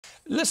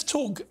Let's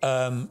talk,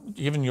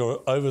 given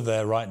you're over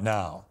there right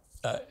now,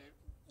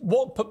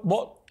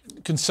 what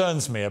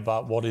concerns me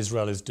about what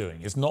Israel is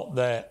doing is not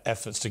their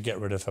efforts to get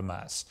rid of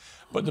Hamas,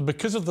 but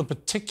because of the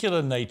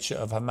particular nature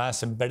of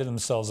Hamas embedding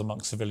themselves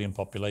amongst civilian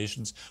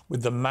populations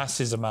with the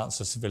massive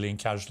amounts of civilian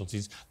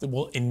casualties that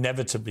will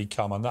inevitably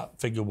come, and that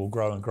figure will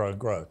grow and grow and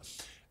grow.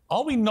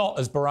 Are we not,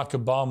 as Barack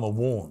Obama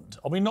warned,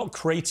 are we not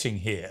creating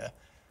here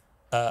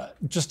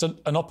just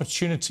an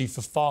opportunity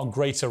for far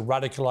greater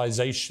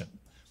radicalisation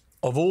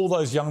of all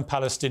those young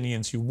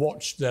Palestinians who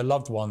watched their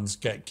loved ones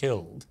get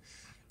killed?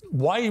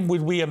 Why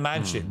would we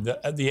imagine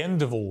that at the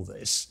end of all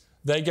this,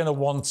 they're going to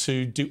want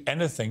to do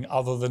anything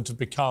other than to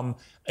become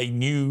a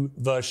new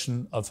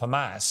version of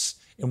Hamas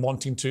in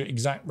wanting to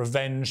exact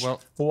revenge for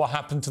what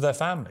happened to their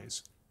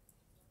families?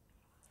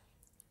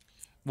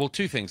 Well,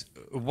 two things.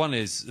 One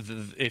is,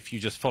 if you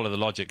just follow the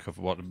logic of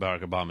what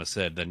Barack Obama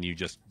said, then you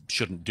just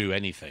shouldn't do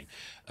anything.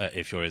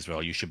 If you're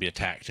Israel, you should be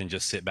attacked and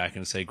just sit back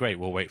and say, great,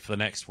 we'll wait for the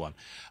next one.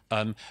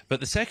 But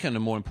the second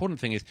and more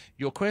important thing is,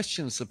 your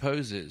question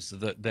supposes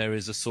that there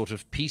is a sort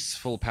of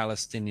peaceful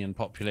Palestinian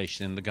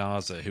population in the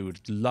Gaza who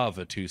would love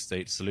a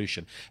two-state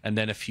solution, and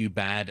then a few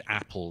bad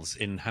apples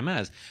in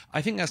Hamas.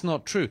 I think that's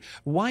not true.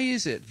 Why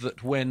is it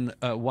that when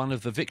one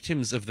of the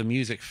victims of the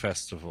music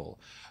festival,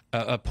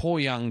 a poor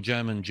young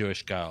German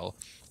Jewish girl,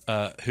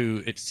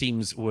 who it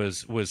seems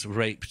was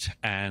raped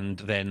and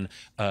then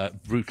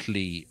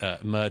brutally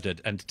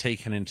murdered and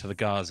taken into the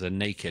Gaza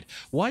naked.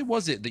 Why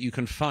was it that you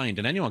can find,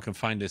 and anyone can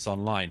find this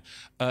online,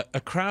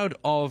 a crowd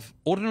of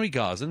ordinary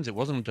Gazans? It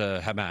wasn't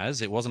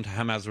Hamas, it wasn't a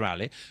Hamas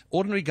rally.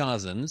 Ordinary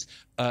Gazans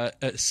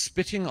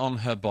spitting on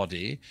her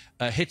body,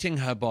 hitting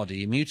her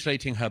body,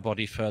 mutilating her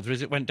body further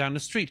as it went down the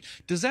street.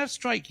 Does that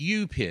strike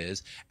you,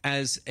 Piers,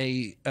 as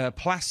a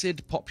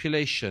placid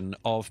population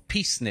of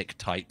peacenik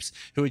types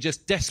who are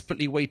just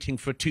desperately waiting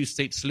for a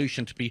two-state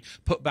solution to be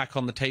put back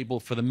on the table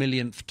for the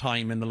millionth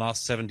time in the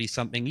last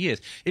 70-something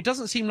years? It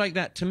doesn't seem like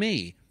that to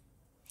me.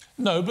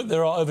 No, but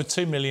there are over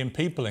 2 million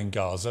people in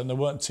Gaza, and there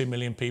weren't 2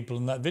 million people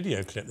in that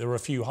video clip. There were a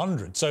few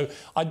hundred. So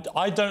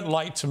I don't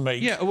like to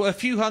make... Yeah, well, a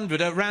few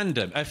hundred at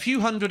random. A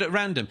few hundred at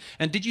random.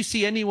 And did you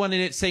see anyone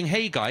in it saying,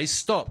 hey, guys,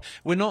 stop.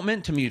 We're not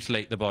meant to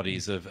mutilate the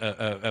bodies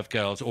of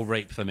girls or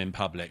rape them in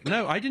public?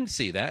 No, I didn't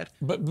see that.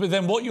 But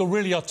then what you're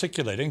really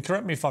articulating,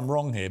 correct me if I'm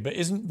wrong here, but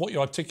isn't what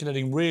you're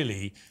articulating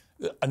really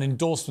an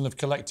endorsement of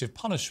collective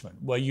punishment,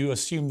 where you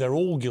assume they're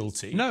all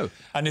guilty? No.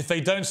 And if they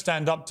don't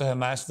stand up to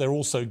Hamas, they're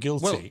also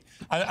guilty.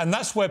 Well, and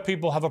that's where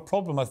people have a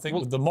problem, I think,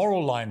 with the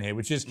moral line here,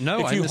 which is if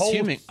you hold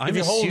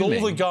all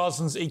the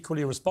Gazans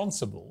equally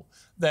responsible,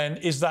 then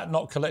is that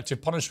not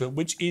collective punishment,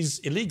 which is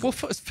illegal?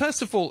 Well,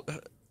 first of all,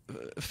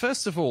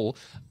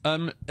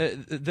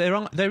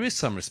 there is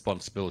some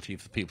responsibility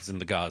for the peoples in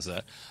the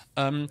Gaza.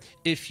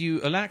 If you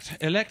elect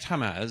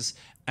Hamas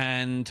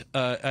and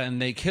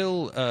they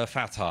kill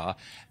Fatah,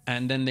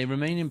 and then they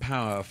remain in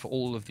power for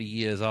all of the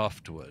years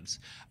afterwards,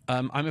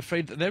 I'm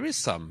afraid that there is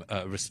some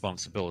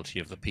responsibility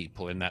of the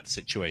people in that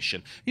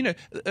situation. You know,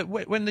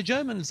 when the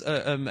Germans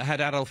had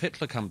Adolf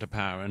Hitler come to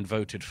power and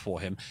voted for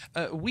him,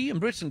 we in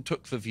Britain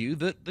took the view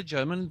that the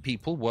German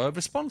people were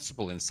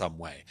responsible in some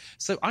way.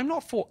 So I'm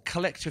not for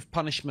collective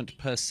punishment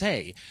per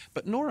se,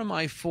 but nor am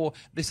I for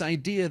this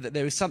idea that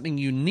there is something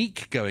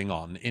unique going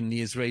on in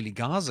the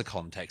Israeli-Gaza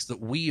context that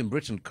we in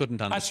Britain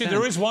couldn't understand. Actually,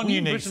 there is one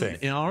unique thing.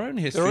 In our own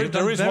history,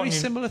 there is very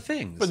similar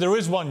things. But there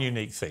is one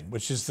unique thing,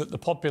 which is that the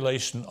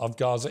population of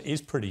Gaza is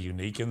pretty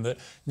unique in that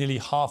nearly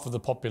half of the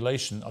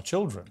population are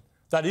children.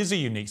 That is a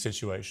unique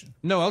situation.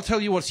 No, I'll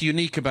tell you what's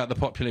unique about the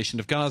population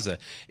of Gaza.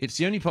 It's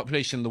the only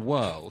population in the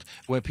world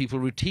where people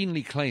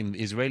routinely claim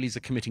Israelis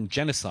are committing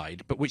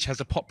genocide, but which has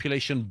a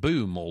population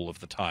boom all of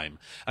the time.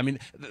 I mean,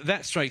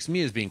 that strikes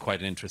me as being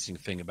quite an interesting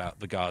thing about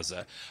the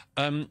Gaza.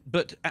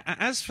 But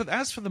as for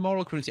the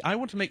moral community, I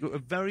want to make a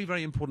very,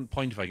 very important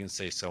point, if I can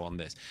say so, on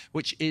this,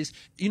 which is,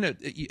 you know,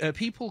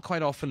 people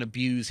quite often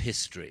abuse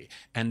history,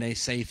 and they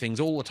say things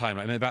all the time.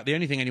 I mean, about the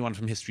only thing anyone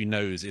from history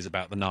knows is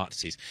about the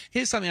Nazis.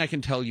 Here's something I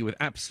can tell you with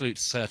absolute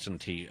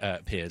certainty,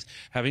 Piers,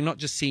 having not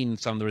just seen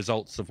some of the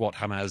results of what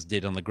Hamas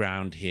did on the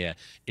ground here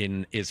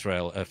in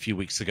Israel a few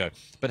weeks ago,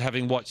 but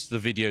having watched the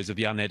videos of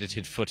the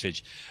unedited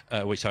footage,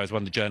 which I was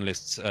one of the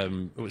journalists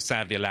who was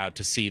sadly allowed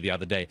to see the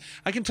other day.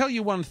 I can tell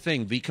you one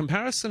thing: the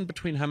comparison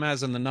between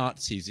Hamas and the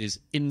Nazis is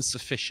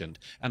insufficient.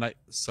 And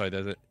sorry,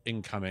 there's an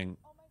incoming.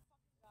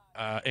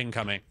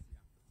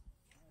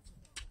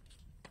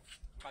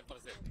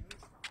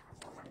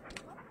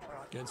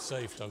 Get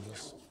safe,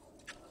 Douglas.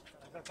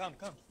 Come.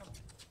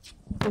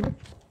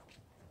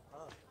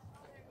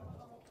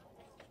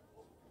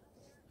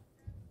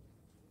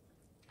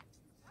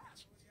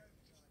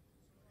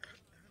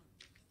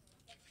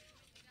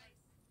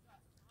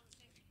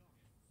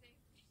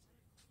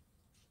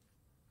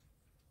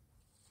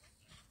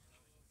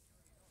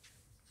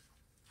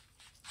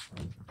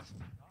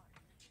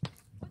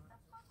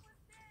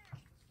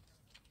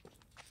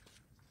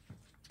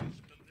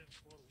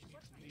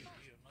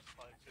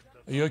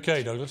 Are you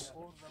okay, Douglas?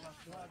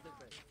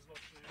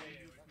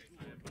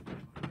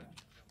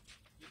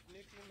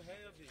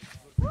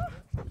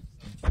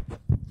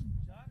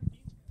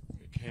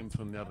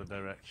 from the other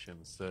direction.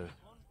 So,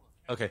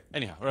 okay.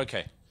 Anyhow, we're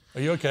okay.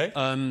 Are you okay?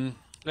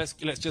 Let's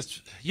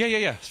just. Yeah.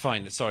 It's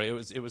fine. Sorry,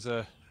 it was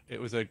a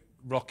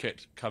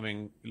rocket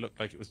coming. It looked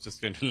like it was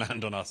just going to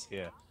land on us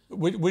here.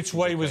 Which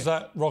way was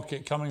that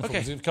rocket coming from? Okay.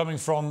 Was it coming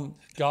from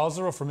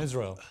Gaza or from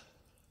Israel?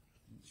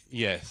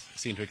 Yes, it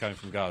seemed to be coming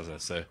from Gaza.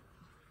 So,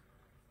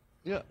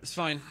 yeah, it's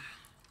fine.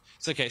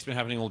 It's okay. It's been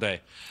happening all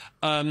day.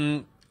 Let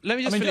me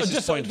just finish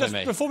this point, if I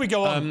may. Before we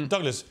go on,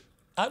 Douglas,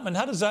 Atman,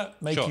 how does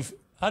that make Sure. you?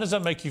 How does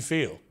that make you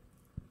feel?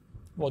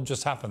 What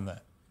just happened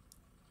there?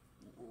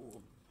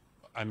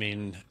 I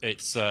mean,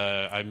 it's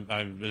I'm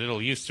a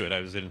little used to it.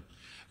 I was in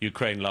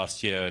Ukraine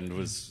last year and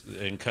was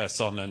in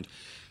Kherson and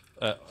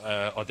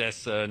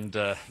Odessa and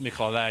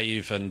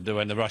Mykolaiv, and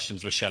when the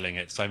Russians were shelling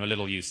it, so I'm a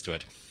little used to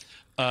it.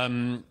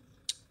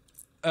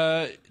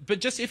 But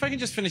just if I can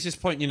just finish this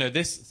point,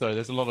 sorry,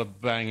 there's a lot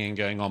of banging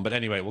going on, but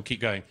anyway, we'll keep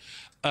going.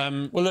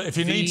 Well, look, if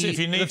you need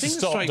to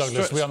stop,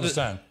 Douglas, we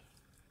understand.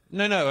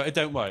 No,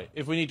 don't worry.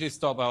 If we need to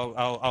stop,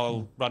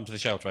 I'll run to the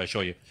shelter, I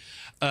assure you.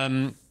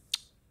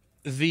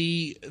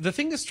 The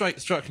thing that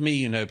struck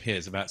me,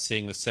 Piers, about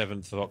seeing the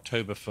 7th of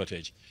October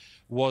footage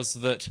was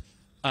that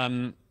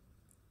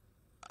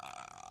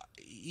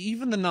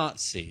even the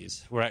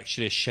Nazis were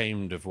actually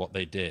ashamed of what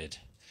they did.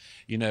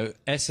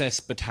 SS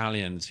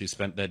battalions who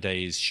spent their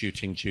days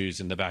shooting Jews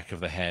in the back of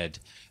the head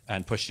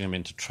and pushing them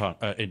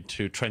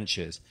into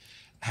trenches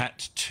had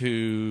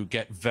to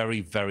get very,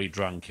 very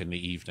drunk in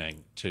the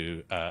evening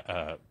to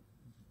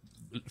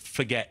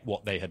forget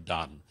what they had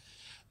done.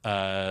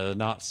 The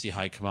Nazi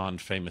high command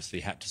famously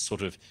had to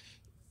sort of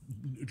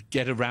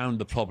get around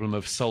the problem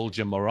of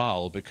soldier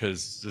morale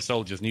because the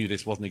soldiers knew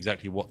this wasn't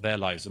exactly what their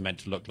lives were meant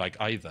to look like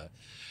either.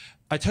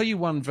 I tell you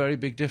one very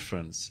big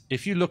difference.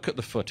 If you look at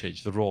the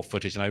footage, the raw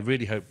footage, and I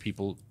really hope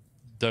people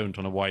don't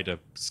on a wider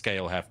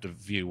scale have to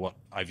view what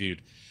I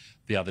viewed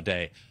the other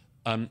day,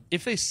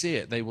 if they see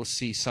it, they will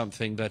see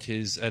something that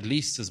is at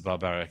least as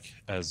barbaric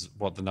as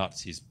what the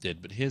Nazis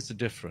did. But here's the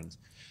difference.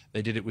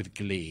 They did it with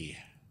glee.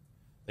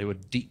 They were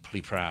deeply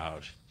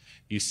proud.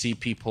 You see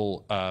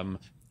people trying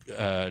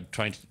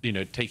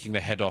to, taking the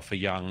head off a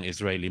young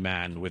Israeli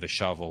man with a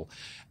shovel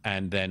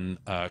and then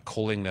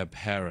calling their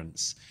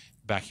parents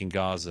back in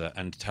Gaza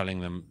and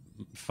telling them,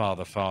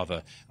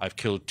 Father, I've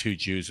killed 10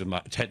 Jews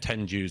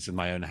with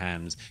my own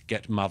hands.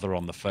 Get mother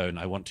on the phone.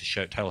 I want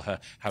to tell her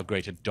how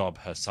great a job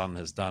her son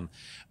has done.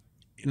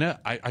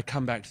 I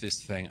come back to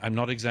this thing. I'm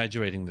not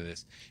exaggerating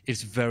this.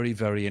 It's very,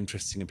 very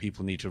interesting, and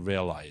people need to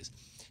realize.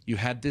 You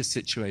had this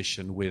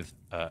situation with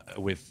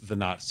the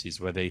Nazis,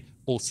 where they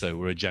also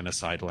were a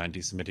genocidal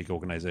anti-Semitic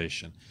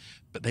organization,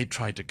 but they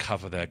tried to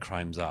cover their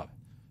crimes up.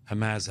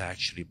 Hamas are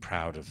actually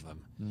proud of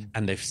them,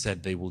 and they've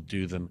said they will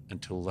do them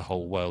until the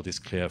whole world is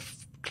clear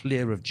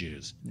of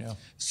Jews. Yeah.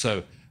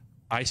 So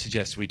I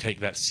suggest we take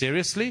that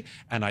seriously,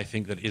 and I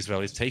think that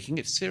Israel is taking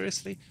it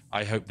seriously.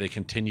 I hope they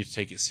continue to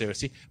take it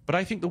seriously, but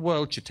I think the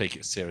world should take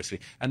it seriously,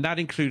 and that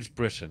includes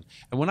Britain.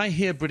 And when I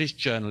hear British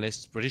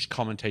journalists, British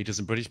commentators,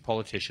 and British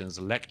politicians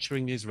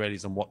lecturing the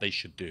Israelis on what they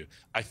should do,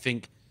 I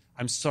think,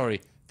 I'm sorry,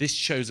 this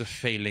shows a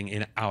failing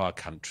in our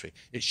country.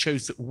 It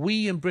shows that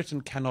we in Britain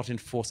cannot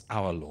enforce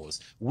our laws.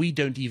 We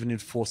don't even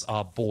enforce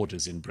our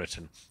borders in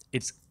Britain.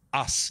 It's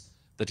us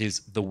that is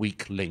the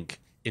weak link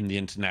in the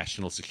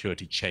international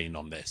security chain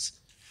on this,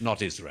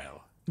 not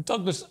Israel.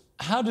 Douglas,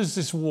 how does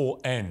this war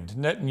end?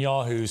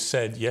 Netanyahu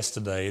said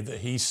yesterday that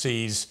he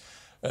sees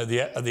at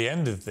the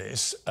end of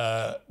this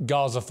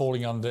Gaza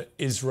falling under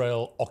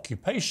Israel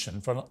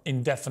occupation for an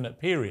indefinite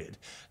period.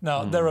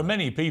 Now, there are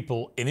many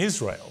people in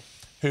Israel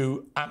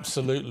who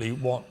absolutely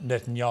want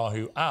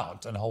Netanyahu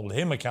out and hold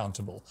him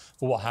accountable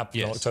for what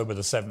happened on October the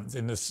 7th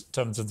in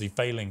terms of the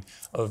failing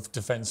of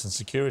defence and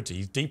security.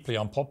 He's deeply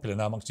unpopular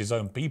now amongst his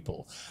own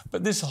people.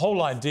 But this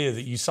whole idea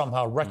that you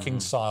somehow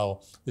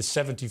reconcile this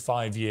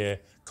 75-year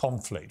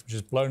conflict, which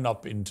has blown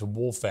up into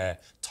warfare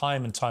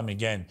time and time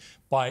again,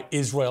 by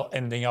Israel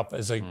ending up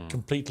as a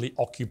completely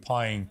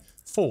occupying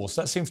force,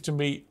 that seems to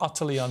me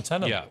utterly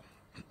untenable. Yeah.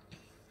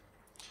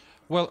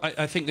 Well,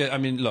 I think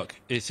that, look,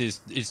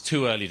 it's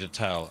too early to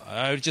tell.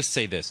 I would just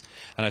say this,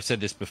 and I've said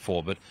this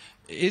before, but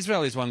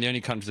Israel is one of the only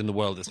countries in the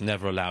world that's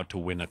never allowed to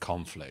win a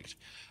conflict.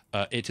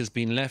 It has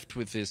been left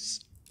with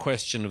this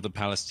question of the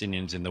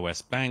Palestinians in the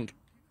West Bank,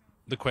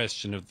 the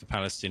question of the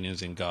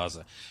Palestinians in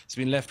Gaza. It's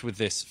been left with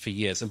this for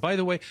years. And by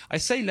the way, I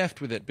say left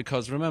with it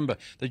because, remember,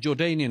 the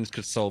Jordanians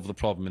could solve the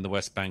problem in the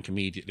West Bank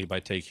immediately by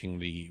taking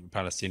the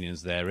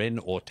Palestinians therein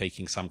or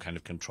taking some kind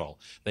of control.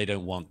 They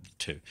don't want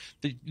to.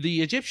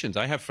 The Egyptians,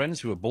 I have friends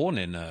who were born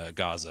in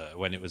Gaza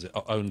when it was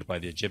owned by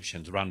the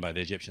Egyptians, run by the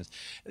Egyptians.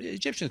 The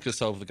Egyptians could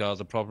solve the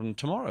Gaza problem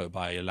tomorrow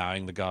by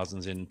allowing the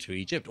Gazans into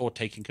Egypt or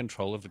taking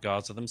control of the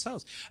Gaza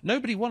themselves.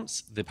 Nobody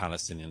wants the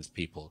Palestinians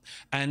people.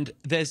 And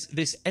there's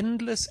this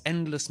endless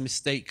endless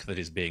mistake that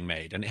is being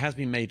made, and it has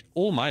been made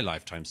all my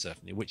lifetime,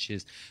 certainly, which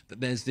is that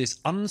there's this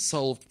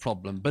unsolved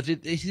problem, but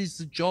it is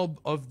the job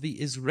of the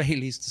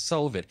Israelis to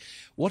solve it.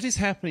 What is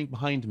happening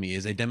behind me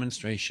is a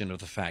demonstration of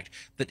the fact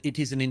that it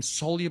is an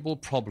insoluble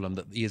problem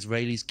that the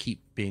Israelis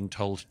keep being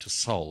told to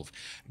solve.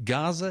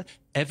 Gaza,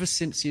 ever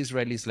since the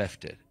Israelis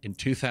left it in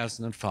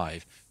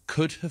 2005,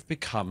 could have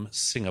become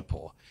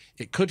Singapore.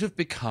 It could have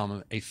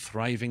become a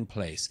thriving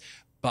place.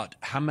 But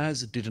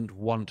Hamas didn't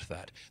want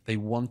that. They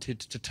wanted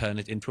to turn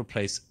it into a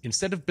place,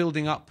 instead of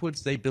building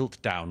upwards, they built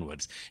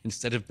downwards.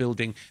 Instead of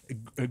building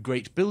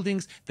great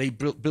buildings, they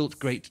built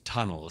great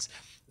tunnels.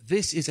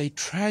 This is a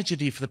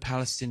tragedy for the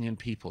Palestinian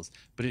peoples,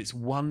 but it's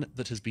one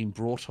that has been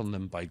brought on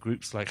them by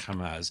groups like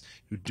Hamas,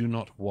 who do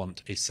not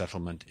want a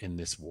settlement in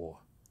this war.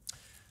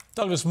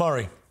 Douglas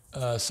Murray,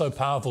 so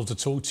powerful to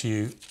talk to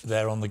you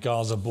there on the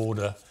Gaza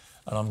border.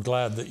 And I'm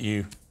glad that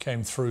you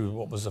came through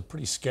what was a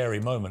pretty scary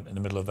moment in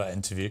the middle of that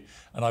interview.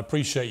 And I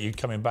appreciate you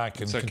coming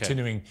back and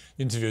continuing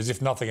the interview as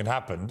if nothing had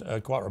happened.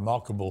 Quite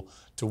remarkable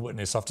to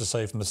witness, I have to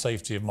say, from the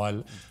safety of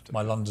my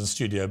London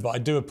studio. But I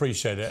do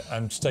appreciate it,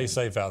 and stay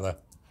safe out there.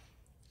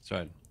 That's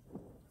right.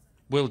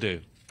 Will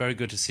do. Very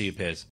good to see you, Piers.